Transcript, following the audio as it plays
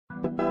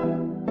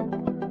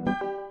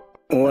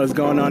What's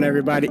going on,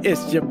 everybody?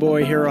 It's your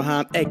boy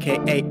Herohom,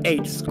 aka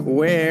H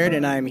Squared,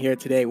 and I'm here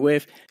today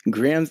with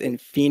Grimmz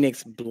and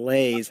Phoenix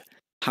Blaze.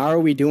 How are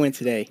we doing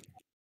today?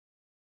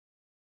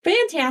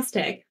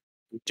 Fantastic.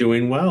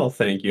 Doing well,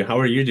 thank you. How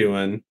are you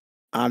doing?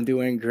 I'm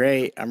doing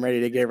great. I'm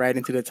ready to get right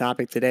into the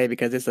topic today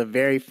because it's a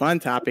very fun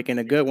topic and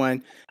a good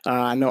one.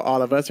 I know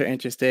all of us are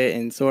interested,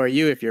 and so are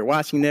you if you're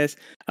watching this.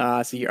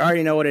 So you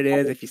already know what it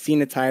is. If you've seen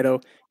the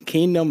title,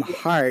 Kingdom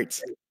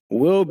Hearts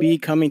will be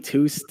coming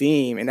to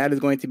Steam, and that is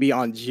going to be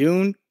on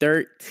June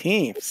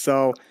 13th.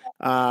 So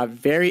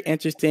very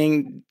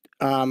interesting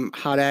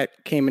how that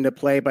came into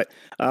play, but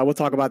we'll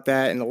talk about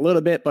that in a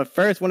little bit. But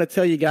first, I want to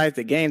tell you guys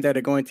the games that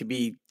are going to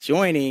be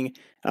joining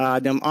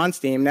them on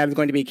Steam. That is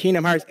going to be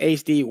Kingdom Hearts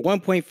HD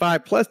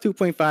 1.5 plus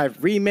 2.5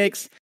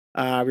 Remix.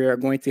 We are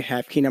going to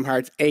have Kingdom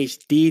Hearts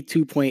HD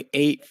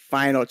 2.8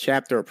 Final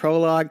Chapter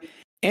Prologue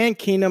and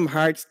Kingdom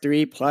Hearts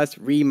 3 plus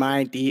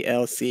Remind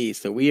DLC.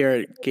 So we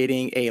are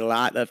getting a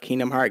lot of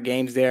Kingdom Hearts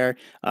games there.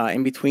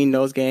 In between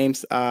those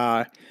games,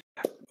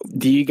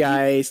 do you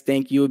guys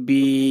think you'll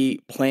be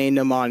playing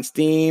them on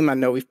Steam? I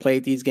know we've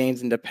played these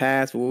games in the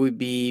past. Will we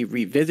be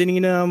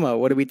revisiting them?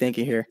 What are we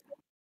thinking here?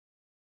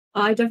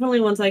 I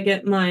definitely, once I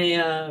get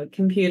my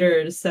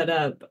computer set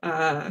up,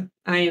 I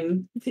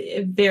am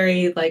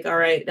very like, all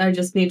right, I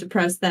just need to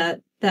press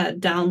that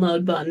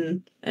download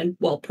button and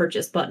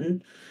purchase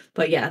button.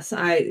 But yes,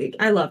 I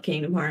love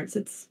Kingdom Hearts.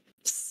 It's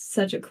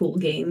such a cool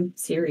game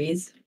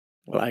series.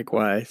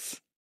 Likewise.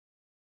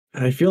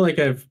 I feel like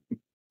I've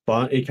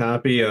bought a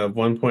copy of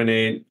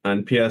 1.8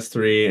 on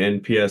PS3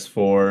 and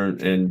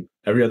PS4 and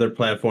every other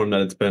platform that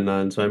it's been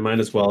on, so I might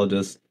as well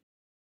just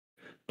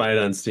buy it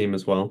on Steam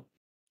as well.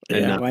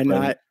 Yeah, why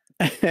not?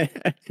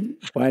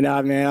 Why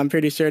not, man? I'm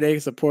pretty sure they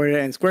support it,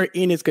 and Square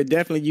Enix could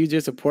definitely use your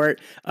support.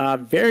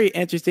 Very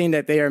interesting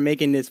that they are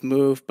making this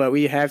move, but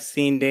we have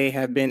seen they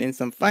have been in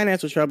some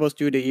financial troubles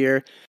through the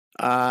year.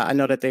 I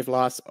know that they've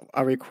lost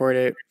a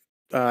recorded,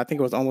 I think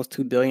it was almost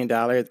 $2 billion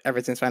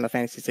ever since Final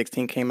Fantasy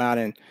 16 came out,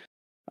 and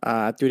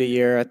through the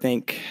year, I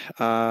think,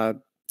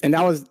 and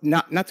that was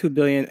not 2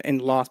 billion in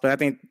loss, but I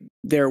think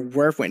their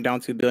worth went down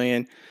 2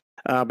 billion.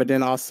 But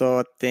then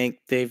also, I think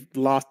they've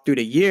lost through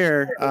the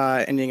year,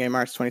 ending in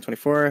March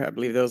 2024. I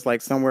believe there was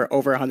like somewhere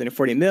over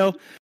 140 mil.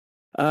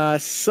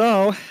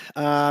 So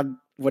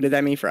what does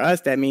that mean for us?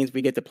 That means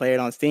we get to play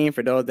it on Steam.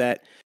 For those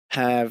that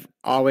have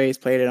always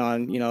played it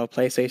on,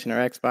 PlayStation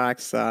or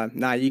Xbox,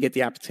 now you get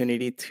the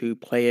opportunity to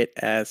play it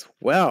as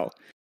well.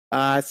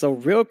 So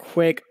real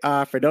quick,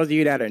 for those of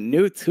you that are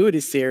new to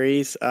the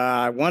series,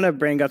 I want to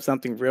bring up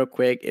something real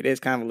quick. It is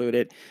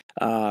convoluted.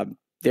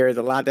 There is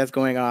a lot that's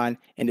going on,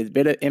 and this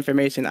bit of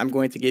information I'm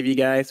going to give you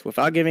guys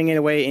without giving it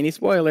away any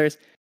spoilers.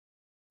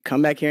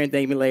 Come back here and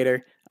thank me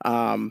later.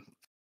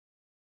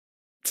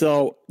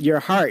 So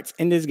your hearts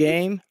in this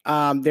game,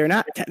 they're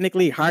not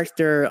technically hearts,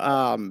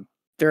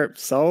 they're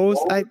souls,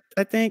 I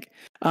think.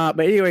 But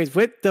anyways,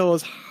 with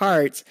those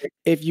hearts,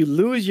 if you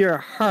lose your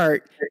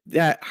heart,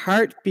 that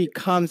heart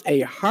becomes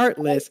a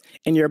heartless,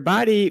 and your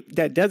body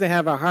that doesn't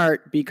have a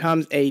heart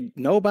becomes a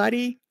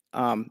nobody.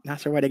 Not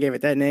sure why they gave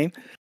it that name.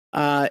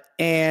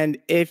 And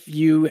if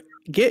you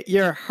get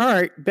your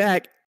heart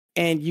back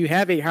and you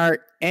have a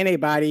heart and a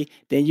body,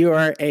 then you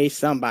are a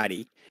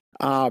somebody.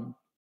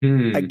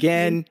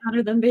 Again,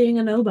 Better than being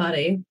a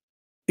nobody.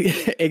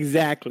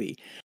 Exactly.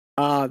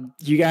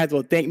 You guys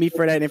will thank me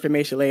for that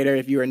information later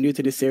if you are new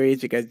to the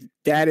series, because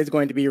that is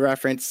going to be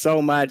referenced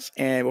so much.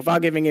 And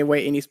without giving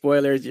away any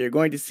spoilers, you're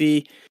going to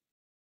see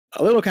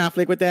a little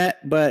conflict with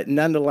that. But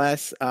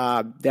nonetheless,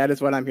 that is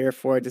what I'm here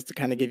for, just to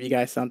kind of give you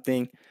guys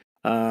something.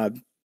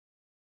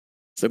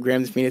 So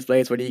Grimmz, Phoenix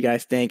Blaze, what do you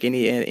guys think?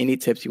 Any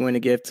tips you want to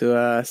give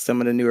to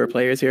some of the newer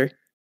players here?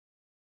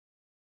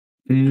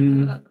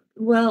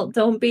 Well,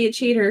 don't be a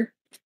cheater.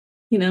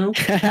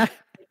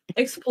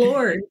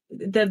 Explore.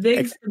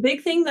 The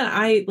big thing that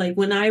I like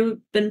when I've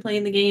been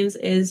playing the games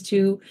is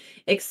to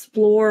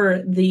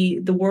explore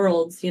the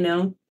worlds,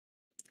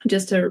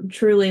 just to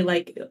truly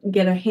like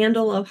get a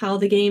handle of how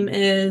the game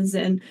is,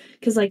 and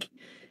because like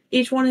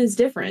each one is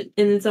different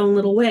in its own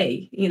little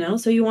way,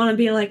 so you want to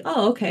be like,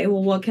 oh, okay,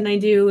 well, what can I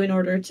do in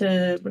order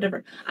to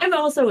whatever. I'm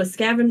also a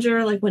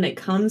scavenger. Like when it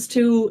comes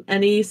to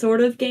any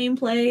sort of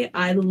gameplay,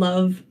 I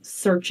love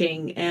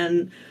searching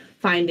and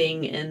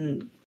finding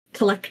and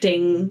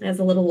collecting as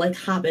a little like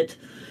hobbit.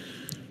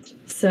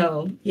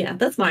 So yeah,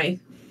 that's my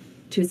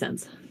 2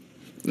 cents.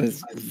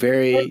 It's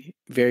very,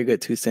 very good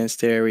 2 cents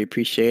there. We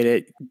appreciate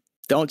it.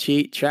 Don't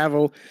cheat,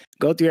 travel,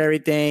 go through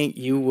everything.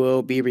 You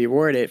will be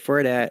rewarded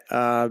for that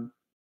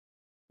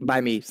by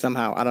me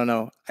somehow. I don't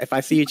know. If I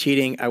see you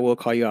cheating, I will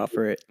call you out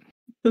for it.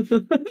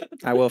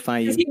 I will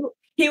find you.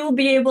 He will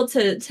be able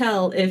to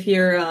tell if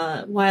you're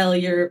while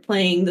you're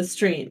playing the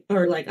stream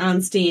or like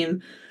on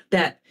Steam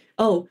that,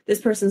 oh,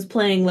 this person's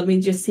playing, let me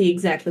just see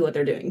exactly what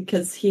they're doing,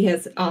 because he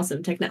has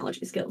awesome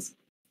technology skills.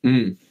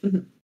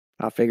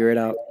 I'll figure it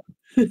out.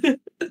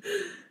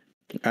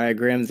 All right,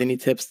 Grimmz, any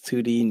tips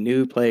to the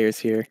new players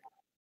here?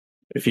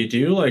 If you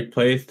do like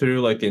play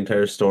through like the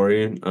entire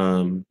story,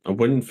 I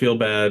wouldn't feel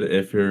bad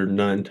if you're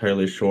not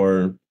entirely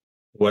sure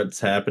what's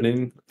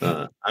happening.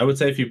 I would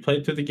say if you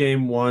played through the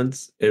game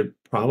once, it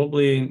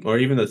probably, or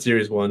even the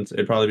series once,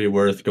 it'd probably be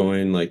worth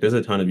going. Like, there's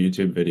a ton of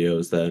YouTube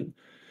videos that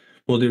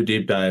will do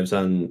deep dives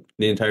on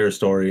the entire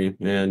story,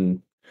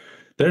 and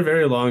they're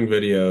very long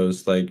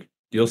videos. Like,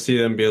 you'll see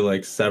them be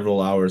like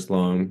several hours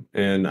long,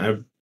 and I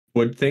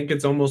would think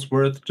it's almost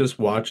worth just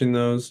watching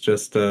those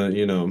just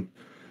to,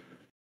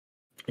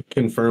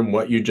 confirm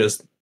what you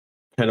just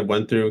kind of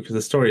went through, because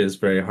the story is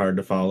very hard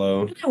to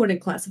follow. I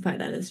wouldn't classify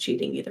that as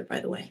cheating either,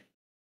 by the way.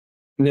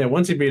 Yeah,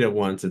 once you beat it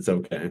once, it's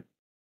okay. Of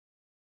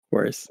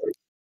course.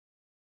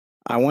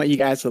 I want you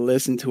guys to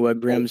listen to what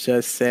Grimmz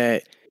just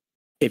said.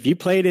 If you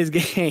play this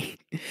game,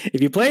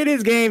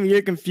 and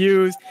you're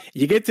confused,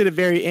 you get to the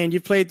very end,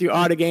 you played through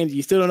all the games,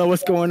 you still don't know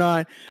what's going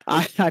on,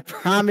 I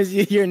promise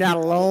you, you're not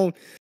alone.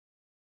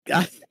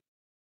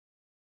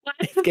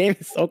 This game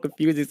is so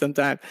confusing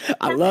sometimes.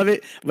 I love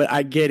it, but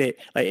I get it.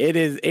 Like it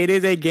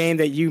is a game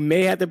that you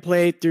may have to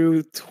play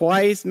through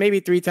twice, maybe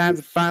 3 times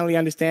to finally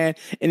understand.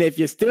 And if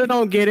you still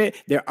don't get it,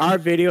 there are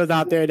videos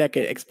out there that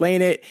can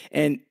explain it.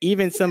 And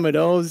even some of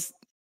those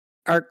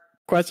are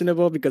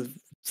questionable because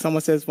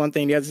someone says one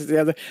thing, the other says the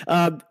other.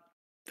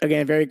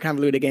 Again, very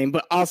convoluted game,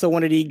 but also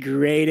one of the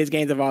greatest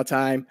games of all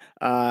time.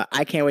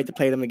 I can't wait to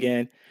play them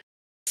again.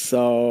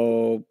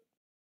 So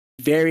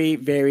very,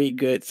 very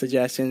good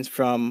suggestions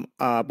from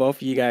both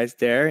of you guys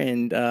there.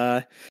 And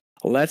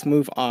let's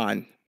move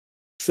on.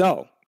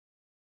 So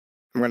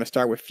I'm going to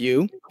start with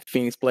you,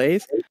 Phoenix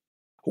Blaze.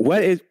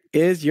 What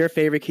is your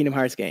favorite Kingdom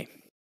Hearts game?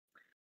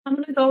 I'm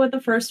going to go with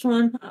the first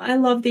one. I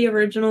love the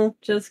original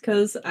just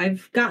because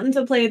I've gotten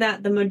to play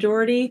that the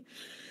majority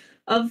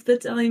of the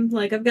time.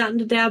 Like, I've gotten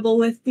to dabble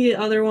with the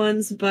other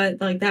ones, but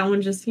like that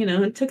one just,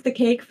 it took the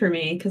cake for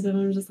me because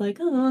I'm just like,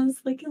 oh,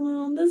 it's like,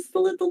 this is a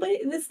little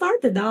bit, this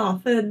started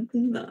off and,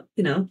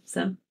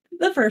 so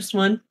the first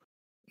one.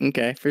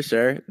 Okay, for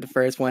sure. The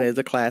first one is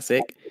a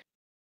classic.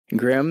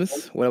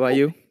 Grimmz, what about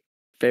you?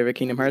 Favorite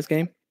Kingdom Hearts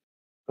game?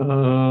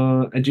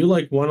 I do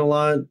like one a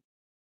lot.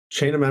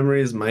 Chain of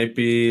Memories might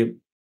be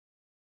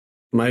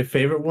my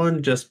favorite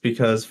one just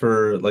because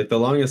for like the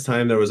longest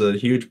time there was a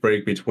huge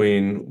break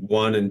between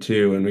 1 and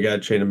 2, and we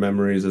got Chain of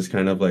Memories as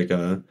kind of like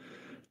a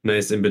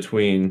nice in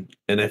between.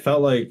 And I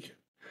felt like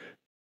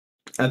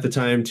at the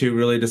time 2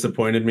 really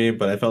disappointed me,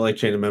 but I felt like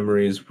Chain of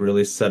Memories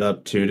really set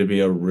up 2 to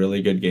be a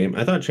really good game.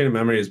 I thought Chain of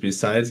Memories,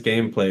 besides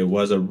gameplay,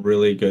 was a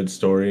really good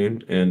story,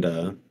 and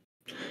I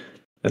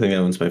think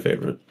that one's my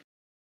favorite.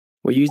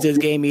 Well, you just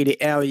gave me the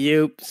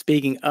alley-oop.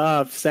 Speaking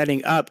of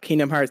setting up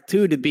Kingdom Hearts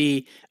 2 to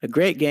be a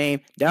great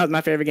game, that was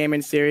my favorite game in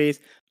the series.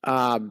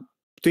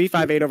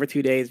 358 over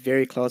 2 days,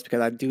 very close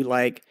because I do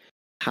like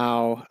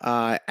how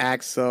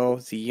Axel,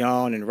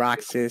 Xion, and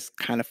Roxas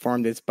kind of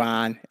formed this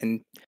bond,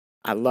 and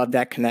I love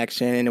that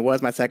connection, and it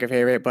was my second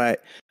favorite,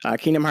 but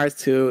Kingdom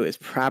Hearts 2 is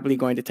probably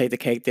going to take the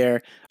cake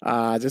there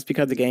just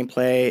because of the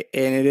gameplay,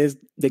 and it is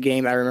the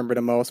game I remember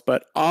the most,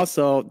 but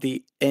also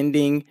the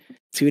ending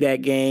to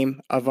that game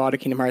of all the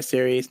Kingdom Hearts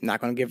series.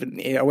 Not going to give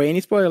away any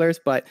spoilers,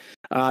 but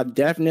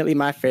definitely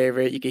my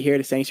favorite. You can hear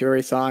the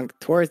Sanctuary song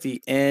towards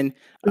the end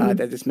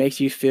that just makes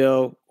you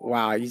feel,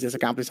 wow, you just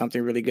accomplished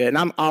something really good. And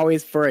I'm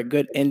always for a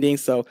good ending,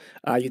 so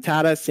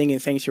Utada singing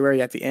Sanctuary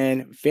at the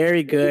end,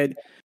 very good.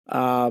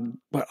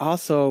 But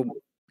also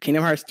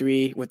Kingdom Hearts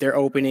 3 with their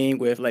opening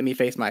with Let Me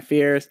Face My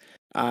Fears,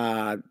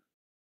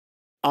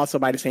 also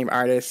by the same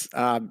artist.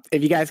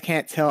 If you guys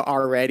can't tell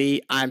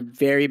already, I'm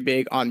very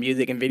big on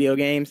music and video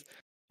games.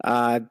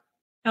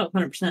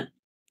 100%.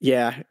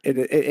 Yeah,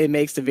 it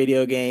makes the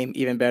video game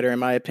even better in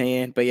my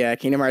opinion. But yeah,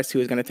 Kingdom Hearts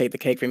 2 is going to take the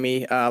cake for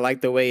me. I like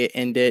the way it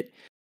ended.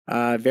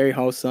 Very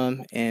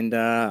wholesome, and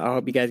I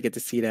hope you guys get to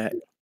see that.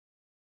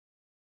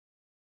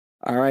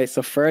 All right,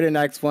 so for the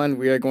next one,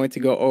 we are going to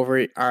go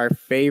over our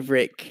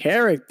favorite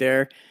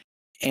character,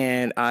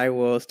 and I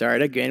will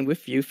start again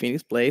with you,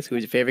 Phoenix Blaze. Who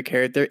is your favorite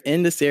character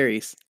in the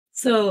series?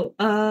 So,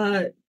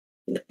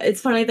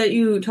 it's funny that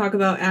you talk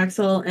about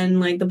Axel and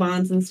like the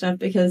bonds and stuff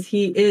because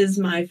he is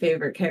my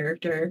favorite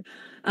character.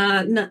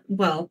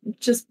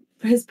 Just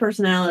his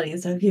personality and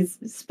stuff. He's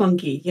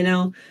spunky,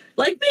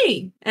 like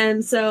me.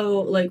 And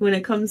so, like when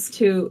it comes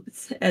to,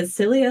 as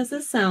silly as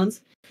this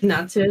sounds,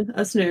 not to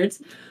us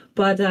nerds,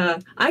 but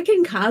I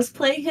can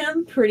cosplay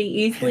him pretty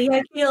easily.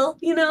 I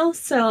feel,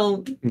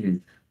 so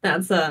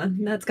that's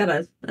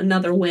got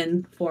another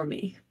win for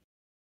me.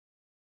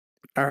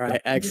 All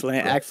right,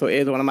 excellent. Axel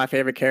is one of my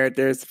favorite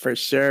characters for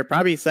sure.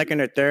 Probably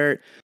second or third.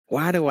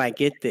 Why do I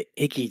get the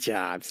icky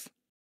jobs?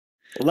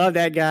 Love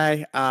that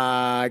guy.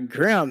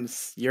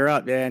 Grimmz, you're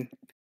up, man.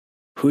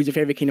 Who's your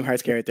favorite Kingdom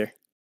Hearts character?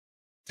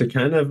 To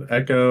kind of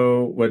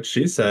echo what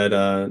she said,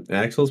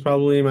 Axel's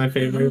probably my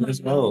favorite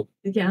as well.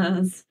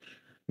 Yes.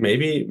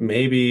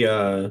 Maybe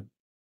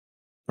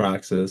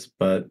Roxas,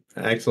 but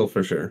Axel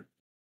for sure.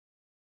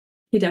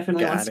 He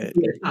definitely wants to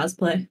do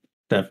cosplay.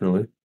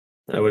 Definitely.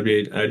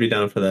 I'd be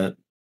down for that.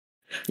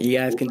 You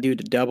guys can do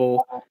the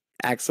double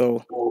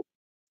Axel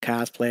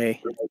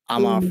cosplay.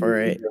 I'm all for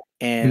it.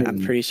 And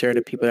I'm pretty sure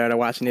the people that are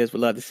watching this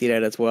would love to see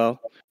that as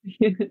well.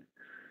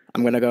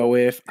 I'm going to go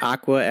with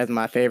Aqua as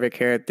my favorite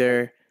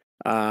character.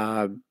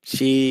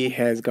 She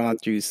has gone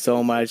through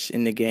so much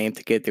in the game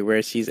to get to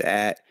where she's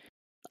at.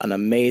 An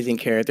amazing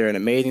character, an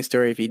amazing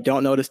story. If you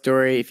don't know the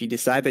story, if you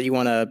decide that you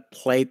want to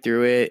play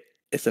through it,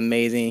 it's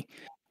amazing.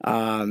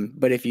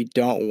 But if you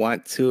don't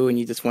want to and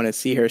you just want to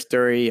see her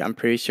story, I'm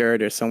pretty sure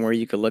there's somewhere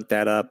you could look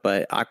that up.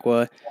 But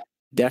Aqua,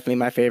 definitely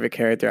my favorite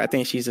character. I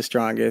think she's the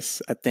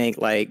strongest. I think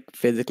like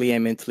physically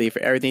and mentally for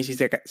everything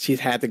she's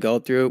had to go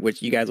through,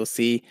 which you guys will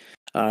see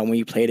when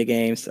you play the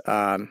games.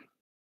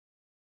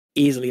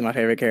 Easily my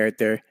favorite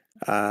character.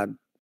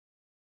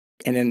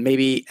 And then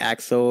maybe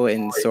Axel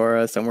and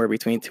Sora somewhere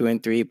between 2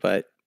 and 3,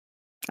 but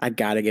I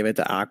gotta give it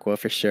to Aqua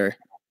for sure.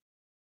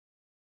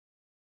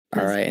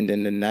 All right, and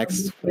then the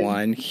next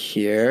one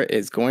here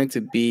is going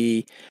to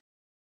be,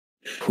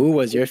 who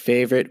was your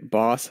favorite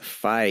boss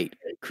fight?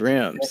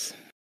 Grimmz,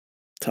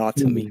 talk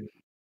to me.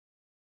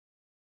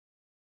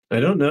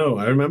 I don't know.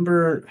 I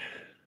remember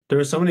there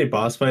were so many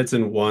boss fights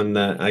in one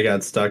that I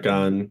got stuck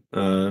on.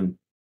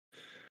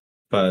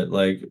 But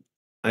like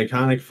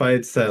iconic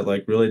fights that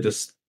like really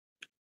just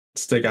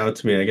stick out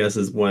to me, I guess,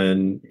 is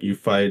when you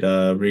fight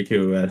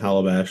Riku at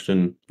Hollow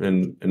Bastion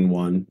in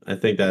one. I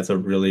think that's a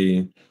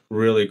really,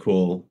 really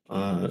cool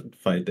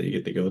fight that you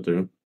get to go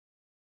through.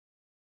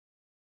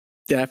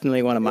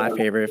 Definitely one of my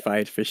favorite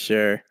fights for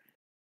sure.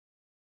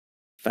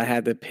 If I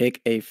had to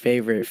pick a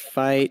favorite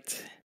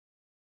fight,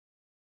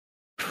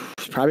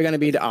 it's probably going to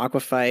be the Aqua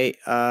fight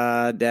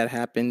that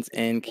happens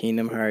in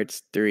Kingdom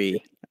Hearts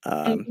 3.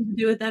 Anything to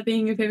do with that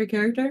being your favorite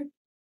character?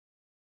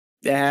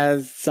 It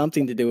has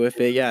something to do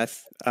with it,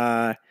 yes.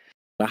 But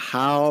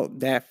how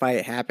that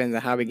fight happens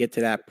and how we get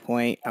to that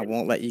point, I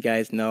won't let you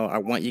guys know. I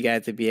want you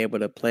guys to be able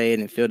to play it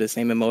and feel the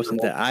same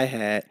emotions that I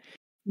had.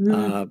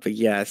 But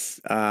yes,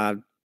 that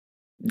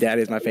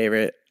is my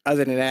favorite.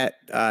 Other than that,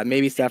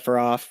 maybe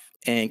Sephiroth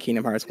and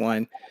Kingdom Hearts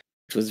 1,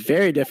 which was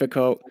very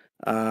difficult,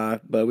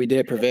 but we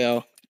did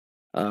prevail.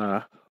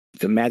 The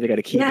magic of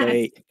the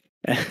Keyblade.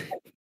 Yes.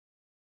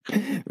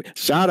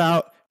 Shout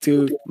out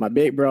to my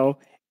big bro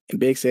and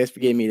big sis.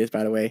 Forgive me this,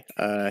 by the way.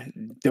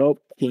 Dope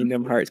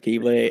Kingdom Hearts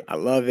Keyblade. I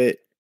love it.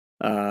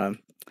 But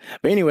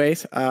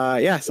anyways,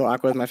 yeah, so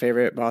Aqua is my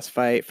favorite boss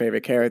fight,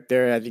 favorite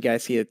character. As you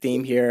guys see the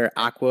theme here,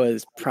 Aqua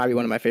is probably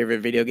one of my favorite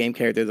video game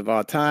characters of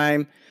all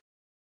time.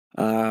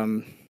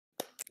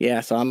 Yeah,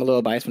 so I'm a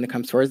little biased when it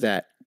comes towards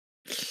that.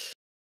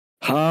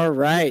 All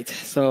right,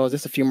 so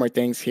just a few more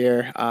things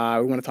here. We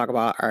want to talk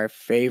about our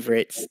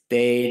favorite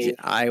stage.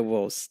 I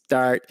will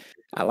start.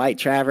 I like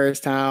Traverse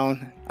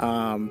Town.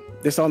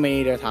 There's so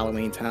many. There's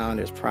Halloween Town.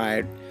 There's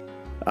Pride.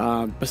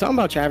 But something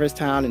about Traverse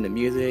Town and the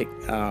music,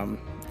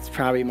 it's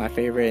probably my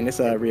favorite. And it's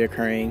a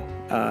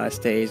reoccurring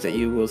stage that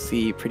you will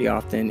see pretty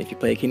often if you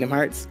play Kingdom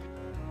Hearts.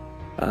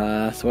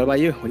 So what about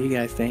you? What do you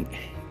guys think?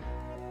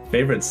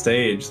 Favorite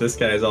stage? This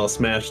guy's all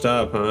smashed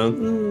up, huh?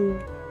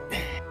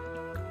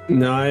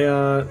 No,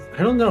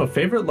 I don't know.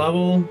 Favorite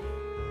level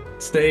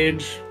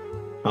stage?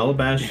 Hollow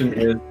Bastion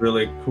is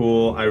really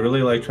cool. I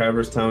really like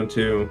Traverse Town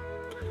too.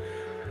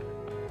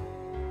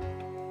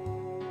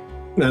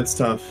 That's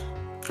tough.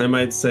 I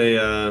might say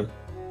yeah,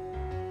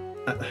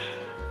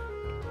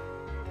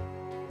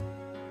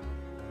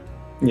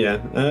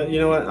 you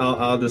know what?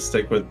 I'll just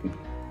stick with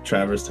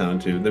Traverse Town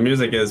too. The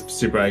music is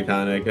super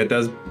iconic. It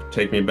does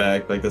take me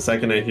back. Like the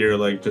second I hear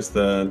like just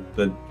the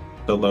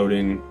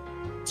loading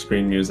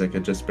screen music,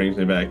 it just brings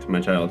me back to my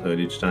childhood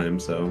each time.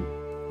 So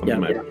I'm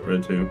my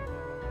favorite too.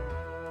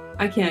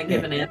 I can't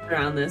give an answer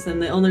on this,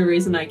 and the only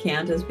reason I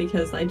can't is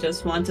because I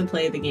just want to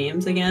play the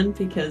games again,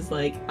 because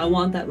like I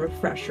want that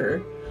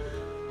refresher.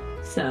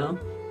 So,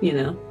 you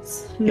know,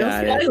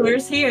 no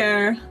spoilers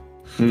here.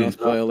 No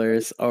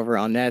spoilers over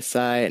on that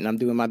side, and I'm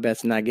doing my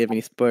best to not give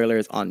any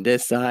spoilers on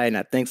this side, and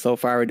I think so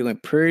far we're doing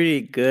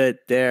pretty good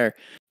there.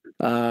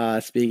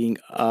 Speaking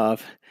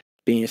of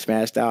being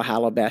smashed out,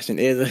 Hollow Bastion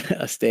is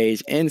a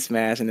stage in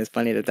Smash, and it's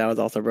funny that was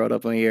also brought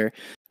up on here.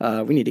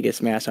 We need to get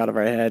Smash out of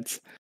our heads.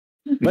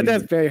 But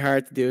that's very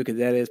hard to do because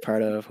that is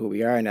part of who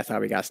we are, and that's how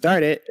we got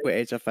started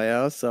with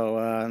HFIL.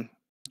 So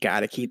got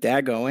to keep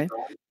that going.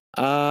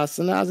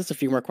 So now just a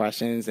few more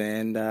questions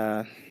and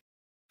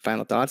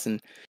final thoughts,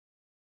 and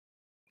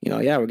we'll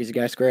get you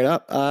guys squared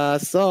up.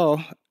 So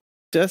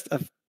just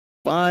a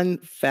fun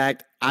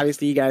fact.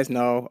 Obviously, you guys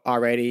know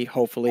already,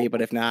 hopefully,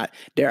 but if not,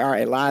 there are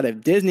a lot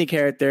of Disney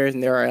characters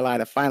and there are a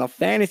lot of Final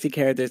Fantasy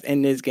characters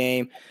in this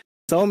game.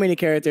 So many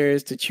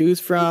characters to choose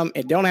from.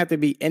 It don't have to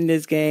be in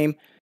this game.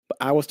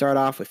 I will start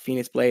off with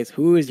Phoenix Blaze.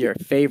 Who is your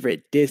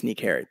favorite Disney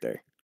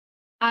character?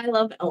 I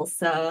love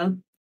Elsa.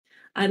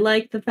 I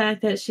like the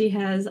fact that she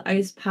has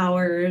ice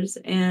powers,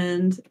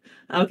 and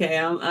okay,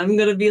 I'm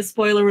gonna be a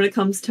spoiler when it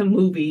comes to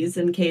movies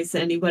in case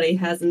anybody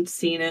hasn't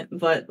seen it,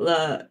 but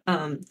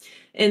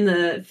in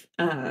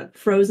the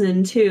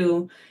Frozen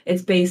 2,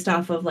 it's based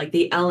off of like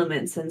the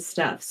elements and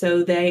stuff.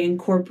 So they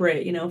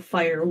incorporate,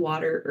 fire,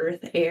 water,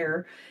 earth,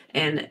 air,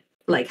 and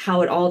like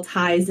how it all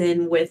ties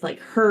in with like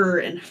her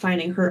and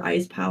finding her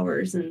ice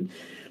powers, and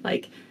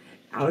like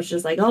I was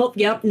just like, oh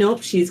yep,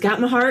 nope, she's got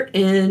my heart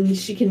and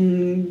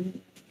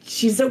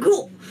she's so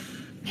cool.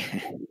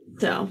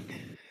 So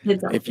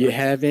If you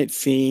haven't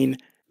seen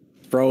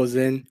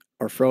Frozen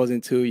or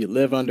Frozen 2, you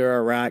live under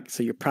a rock,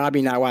 so you're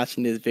probably not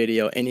watching this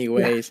video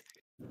anyways.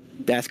 Yeah.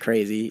 That's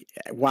crazy.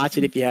 Watch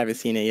it if you haven't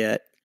seen it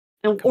yet.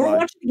 Or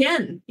watch it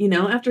again,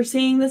 after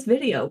seeing this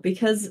video,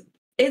 because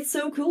it's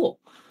so cool.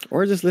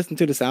 Or just listen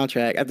to the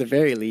soundtrack at the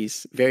very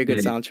least. Very good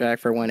soundtrack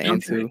for 1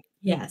 and 2.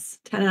 Yes,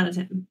 10 out of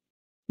 10.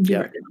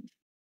 Yeah.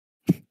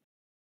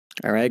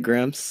 All right,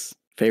 Grimmz,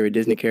 favorite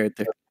Disney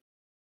character?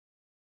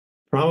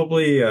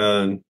 Probably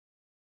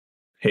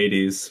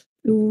Hades.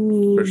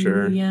 Ooh, for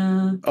sure.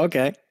 Yeah.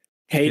 Okay.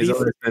 Hades. He's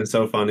always been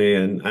so funny,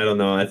 and I don't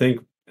know. I think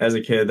as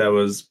a kid, that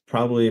was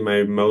probably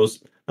my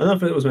most. I don't know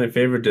if it was my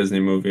favorite Disney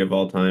movie of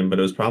all time, but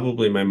it was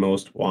probably my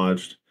most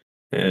watched.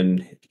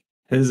 And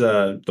his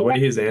the way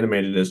he's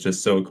animated is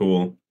just so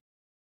cool.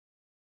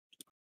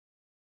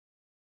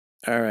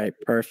 All right,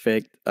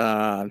 perfect.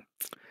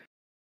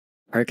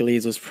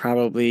 Hercules was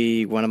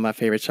probably one of my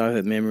favorite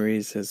childhood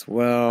memories as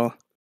well.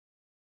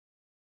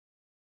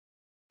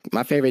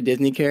 My favorite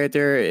Disney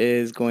character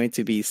is going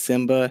to be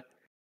Simba.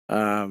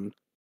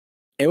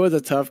 It was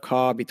a tough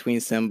call between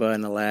Simba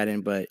and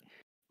Aladdin, but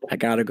I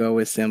gotta go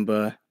with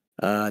Simba,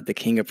 the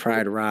King of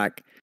Pride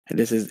Rock. And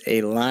this is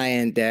a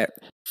lion that,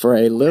 for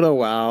a little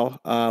while,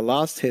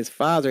 lost his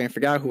father and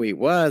forgot who he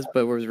was,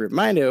 but was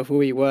reminded of who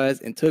he was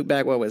and took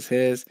back what was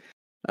his.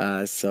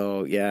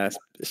 So yeah,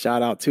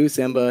 shout out to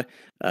Simba,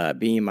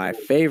 being my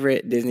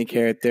favorite Disney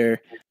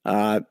character.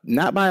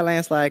 Not by a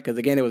landslide, because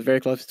again, it was very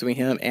close between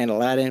him and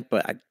Aladdin,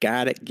 but I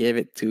gotta give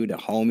it to the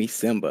homie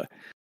Simba.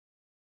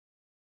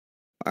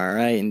 All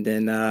right, and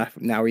then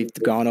now we've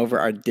gone over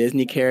our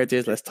Disney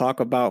characters. Let's talk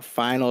about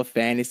Final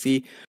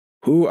Fantasy.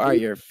 Who are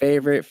your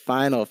favorite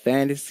Final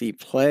Fantasy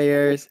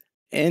players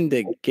in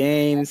the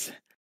games?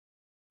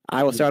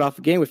 I will start off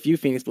again with you,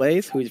 Phoenix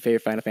Blaze. Who's your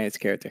favorite Final Fantasy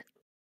character?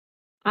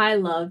 I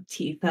love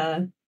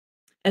Tifa,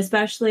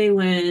 especially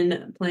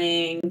when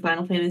playing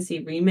Final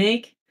Fantasy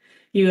Remake.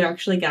 You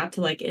actually got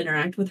to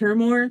interact with her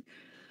more.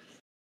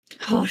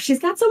 Oh, she's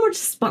got so much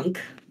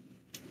spunk.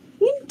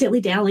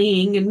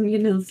 Dilly-dallying, and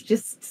it's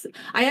just...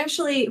 I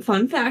actually,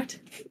 fun fact,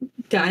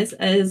 guys,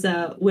 is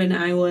when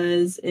I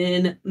was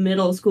in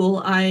middle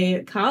school,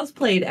 I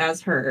cosplayed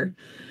as her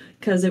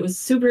because it was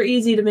super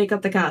easy to make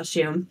up the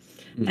costume.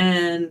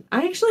 And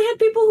I actually had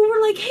people who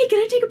were like, hey, can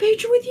I take a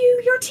picture with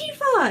you? You're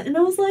Tifa! And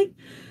I was like,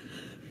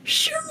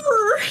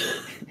 sure!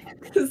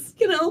 Because,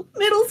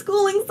 middle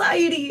school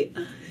anxiety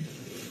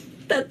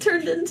that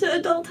turned into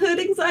adulthood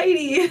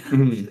anxiety.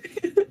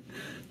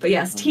 But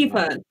yes,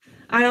 Tifa.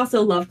 I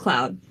also love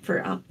Cloud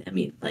for,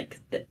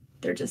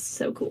 they're just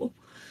so cool.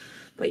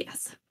 But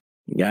yes.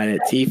 Got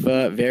it.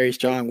 Tifa, very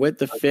strong with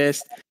the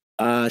fist.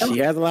 She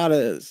has a lot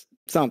of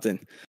something.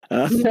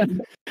 All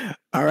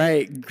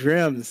right,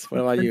 Grimmz,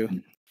 what about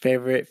you?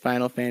 Favorite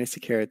Final Fantasy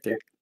character?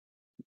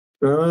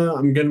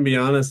 I'm going to be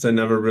honest, I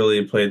never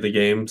really played the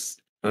games.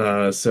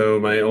 So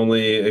my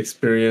only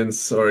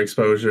experience or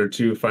exposure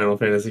to Final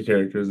Fantasy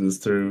characters is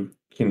through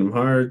Kingdom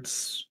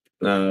Hearts,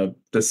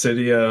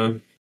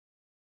 Dissidia,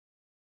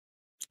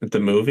 the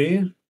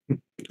movie.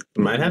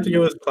 Might have to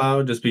go with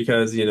Cloud just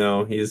because,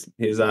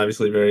 he's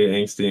obviously very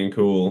angsty and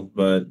cool,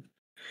 but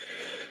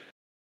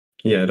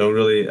yeah, don't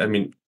really,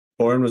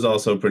 Auron was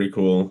also pretty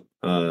cool.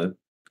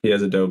 He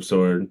has a dope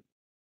sword,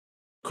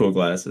 cool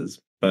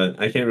glasses, but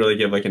I can't really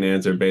give an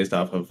answer based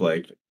off of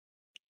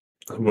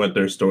what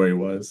their story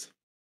was.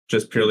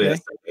 Just purely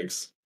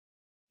aesthetics.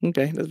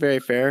 Okay, that's very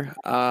fair.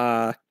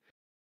 My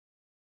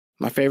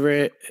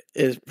favorite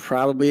is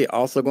probably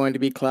also going to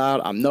be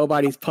Cloud. I'm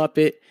nobody's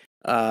puppet,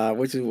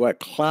 which is what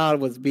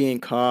Cloud was being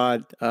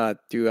called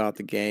throughout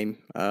the game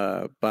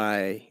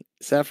by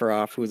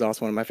Sephiroth, who's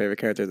also one of my favorite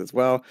characters as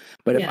well.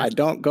 But if I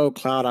don't go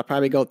Cloud, I'll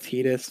probably go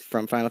Tidus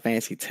from Final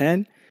Fantasy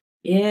X.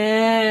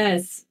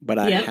 Yes. But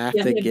I have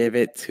to give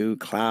it to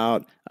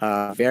Cloud.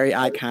 Very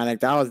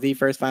iconic. That was the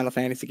first Final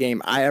Fantasy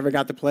game I ever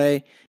got to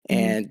play.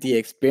 And the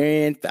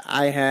experience that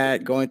I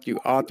had going through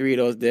all three of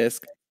those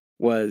discs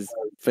was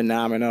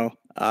phenomenal.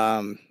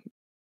 I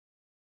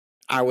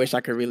wish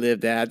I could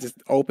relive that. Just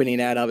opening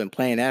that up and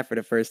playing that for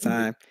the first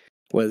time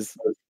was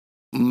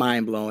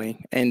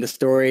mind-blowing. And the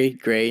story,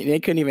 great. And they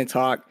couldn't even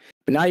talk.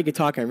 But now you can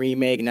talk and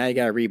remake. Now you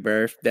got a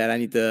Rebirth that I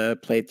need to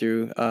play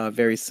through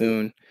very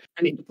soon.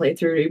 I need to play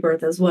through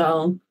Rebirth as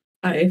well.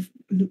 I've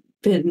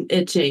been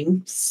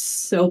itching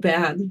so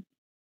bad.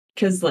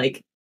 Because,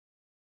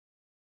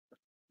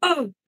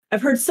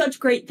 I've heard such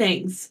great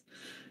things.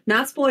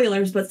 Not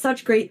spoilers, but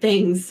such great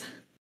things.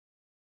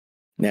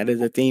 That is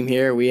the theme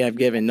here. We have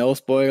given no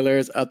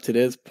spoilers up to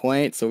this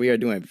point, so we are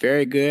doing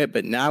very good.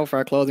 But now for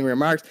our closing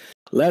remarks,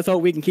 let's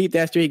hope we can keep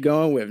that streak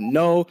going with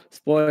no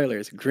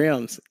spoilers.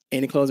 Grimmz,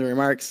 any closing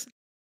remarks?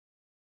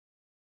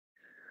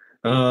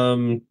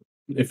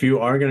 If you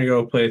are going to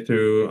go play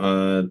through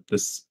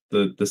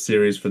the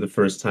series for the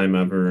first time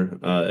ever,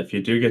 if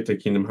you do get to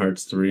Kingdom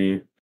Hearts 3,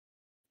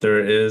 there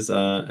is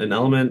an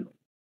element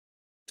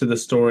to the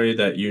story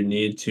that you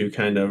need to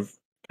kind of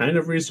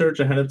research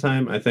ahead of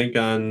time. I think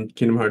on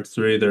Kingdom Hearts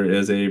 3 there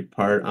is a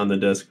part on the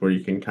disc where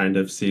you can kind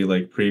of see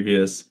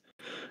previous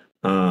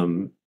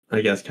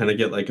I guess, kind of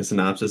get like a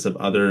synopsis of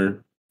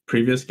other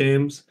previous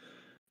games.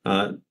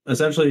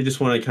 Essentially, you just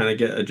want to kind of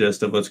get a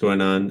gist of what's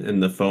going on in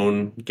the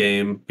phone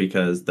game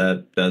because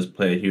that does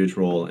play a huge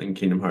role in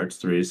Kingdom Hearts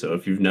 3. So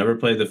if you've never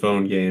played the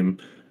phone game,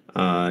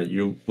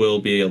 you will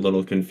be a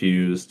little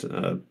confused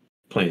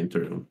playing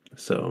through.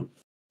 So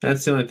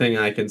that's the only thing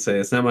I can say.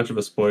 It's not much of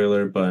a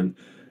spoiler, but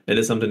it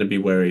is something to be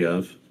wary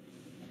of.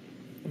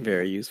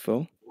 Very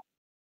useful.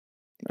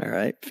 All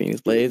right,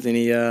 Phoenix Blaze,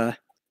 any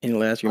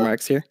last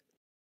remarks here?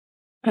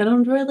 I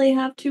don't really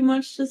have too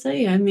much to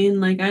say. I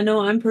mean, like, I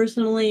know I'm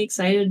personally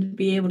excited to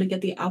be able to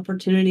get the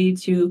opportunity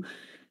to,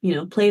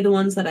 play the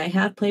ones that I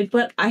have played,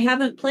 but I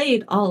haven't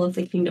played all of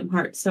the Kingdom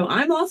Hearts. So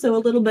I'm also a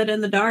little bit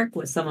in the dark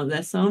with some of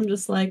this. So I'm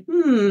just like,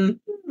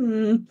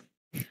 very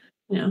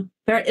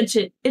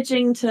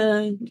itching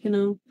to,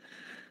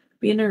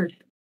 be a nerd.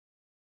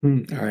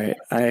 All right.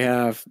 I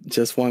have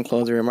just one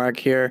closing remark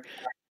here.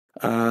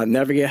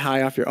 Never get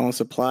high off your own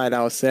supply. That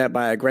was said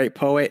by a great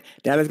poet.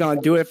 That is going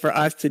to do it for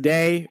us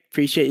today.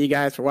 Appreciate you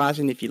guys for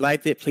watching. If you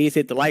liked it, please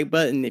hit the like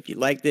button. If you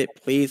liked it,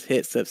 please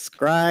hit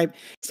subscribe.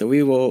 So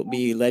we will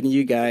be letting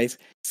you guys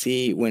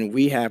see when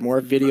we have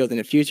more videos in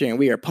the future, and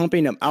we are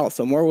pumping them out.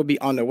 So more will be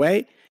on the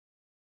way.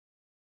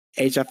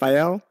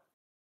 HFIL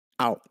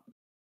out.